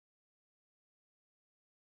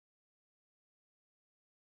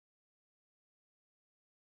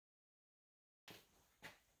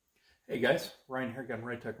Hey guys, Ryan here again,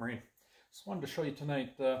 RyTek Marine. Just wanted to show you tonight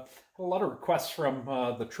a lot of requests from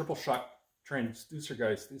the Tripleshot transducer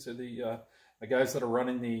guys. These are the guys that are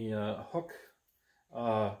running the hook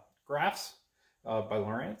graphs by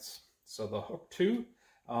Lowrance. So the Hook 2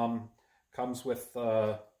 comes with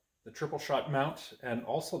the Tripleshot mount and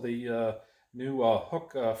also the new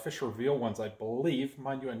Hook Fish Reveal ones, I believe.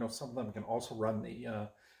 Mind you, I know some of them can also run the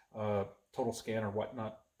total scan or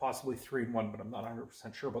whatnot. Possibly 3-in-1, but I'm not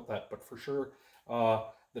 100% sure about that. But for sure,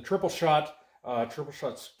 the Tripleshot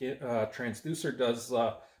transducer does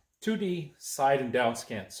 2D side and down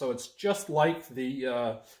scans. So it's just like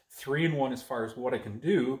the 3-in-1 as far as what I can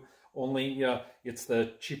do, only it's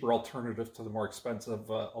the cheaper alternative to the more expensive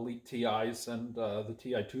Elite TIs and the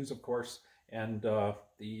TI2s, of course, and the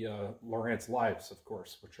Lowrance Lives, of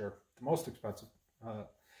course, which are the most expensive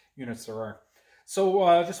units there are. So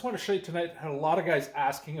I just want to show you tonight, I had a lot of guys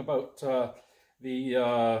asking about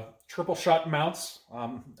the Tripleshot mounts.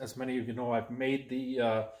 As many of you know, I've made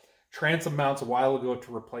the transom mounts a while ago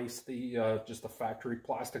to replace the just the factory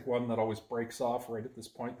plastic one that always breaks off right at this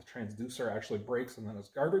point. The transducer actually breaks and then it's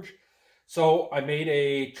garbage. So I made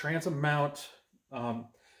a transom mount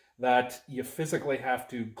that you physically have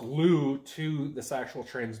to glue to this actual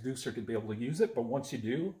transducer to be able to use it. But once you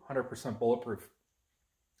do, 100% bulletproof.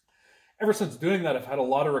 Ever since doing that, I've had a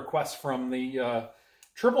lot of requests from the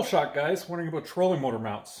Tripleshot guys wondering about trolling motor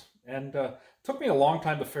mounts, and it took me a long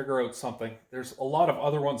time to figure out something. There's a lot of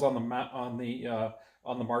other ones on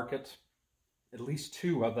the market, at least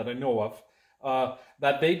two that I know of,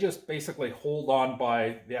 that they just basically hold on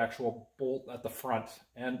by the actual bolt at the front,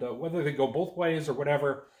 and whether they go both ways or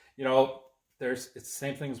whatever, you know, it's the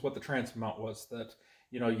same thing as what the transom mount was. That,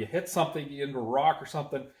 you know, you hit something, you get into a rock or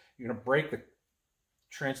something, you're gonna break the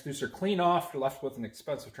transducer clean off, you're left with an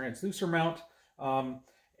expensive transducer mount,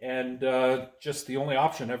 and just the only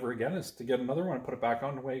option ever again is to get another one and put it back on,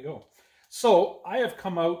 and away you go. So I have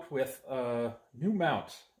come out with a new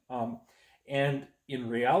mount, and in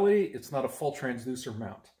reality it's not a full transducer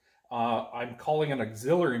mount. I'm calling it an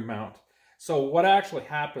auxiliary mount. So what actually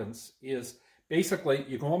happens is basically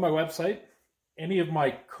you go on my website, any of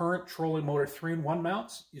my current trolling motor 3-in-1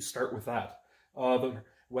 mounts, you start with that.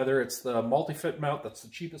 Whether it's the multi-fit mount, that's the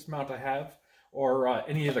cheapest mount I have, or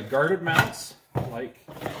any of the guarded mounts, like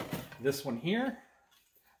this one here.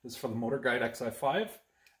 This is for the Motor Guide XI5.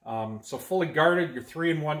 So fully guarded, your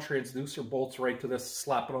 3-in-1 transducer bolts right to this,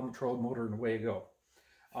 slap it on the trolling motor, and away you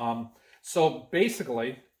go. So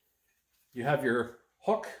basically, you have your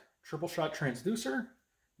Hook Tripleshot transducer.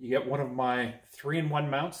 You get one of my 3-in-1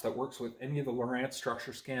 mounts that works with any of the Lowrance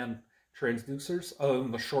structure scan transducers, other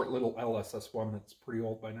than the short little LSS one that's pretty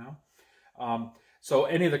old by now. So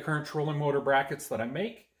any of the current trolling motor brackets that I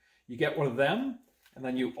make, you get one of them, and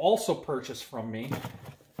then you also purchase from me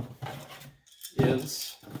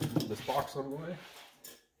is, move this box out of the way,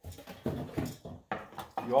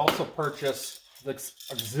 you also purchase this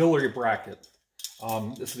auxiliary bracket.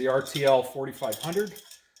 This is the RTL4500.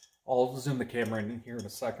 I'll zoom the camera in here in a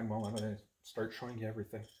second while I start showing you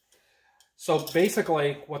everything. So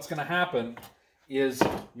basically what's going to happen is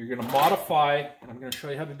you're going to modify, and I'm going to show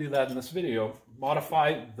you how to do that in this video,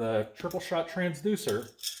 modify the Tripleshot transducer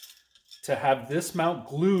to have this mount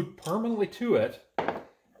glued permanently to it,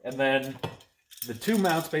 and then the two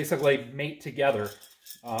mounts basically mate together.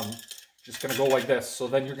 Just going to go like this. So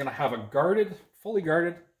then you're going to have a guarded, fully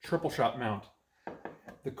guarded Tripleshot mount.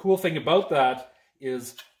 The cool thing about that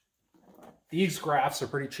is these graphs are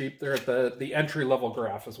pretty cheap. They're at the entry-level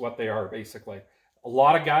graph is what they are, basically. A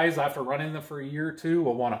lot of guys, after running them for a year or two,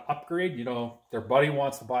 will want to upgrade. You know, their buddy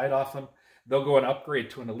wants to buy it off them. They'll go and upgrade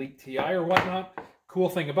to an Elite TI or whatnot. Cool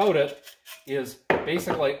thing about it is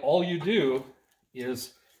basically all you do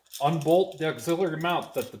is unbolt the auxiliary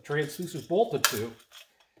mount that the transducer's bolted to,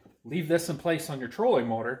 leave this in place on your trolling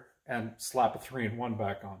motor, and slap a 3-in-1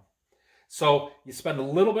 back on. So you spend a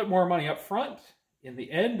little bit more money up front. In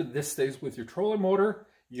the end, this stays with your trolling motor.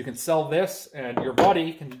 You can sell this, and your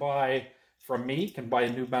buddy can buy from me, can buy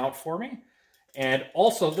a new mount for me. And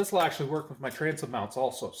also, this will actually work with my transom mounts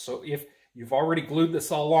also. So if you've already glued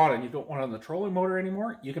this all on and you don't want it on the trolling motor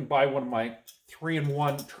anymore, you can buy one of my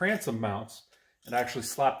 3-in-1 transom mounts and actually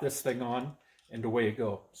slap this thing on, and away you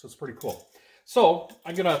go. So it's pretty cool. So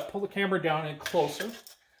I'm going to pull the camera down in closer,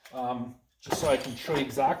 just so I can show you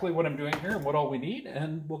exactly what I'm doing here and what all we need,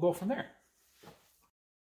 and we'll go from there.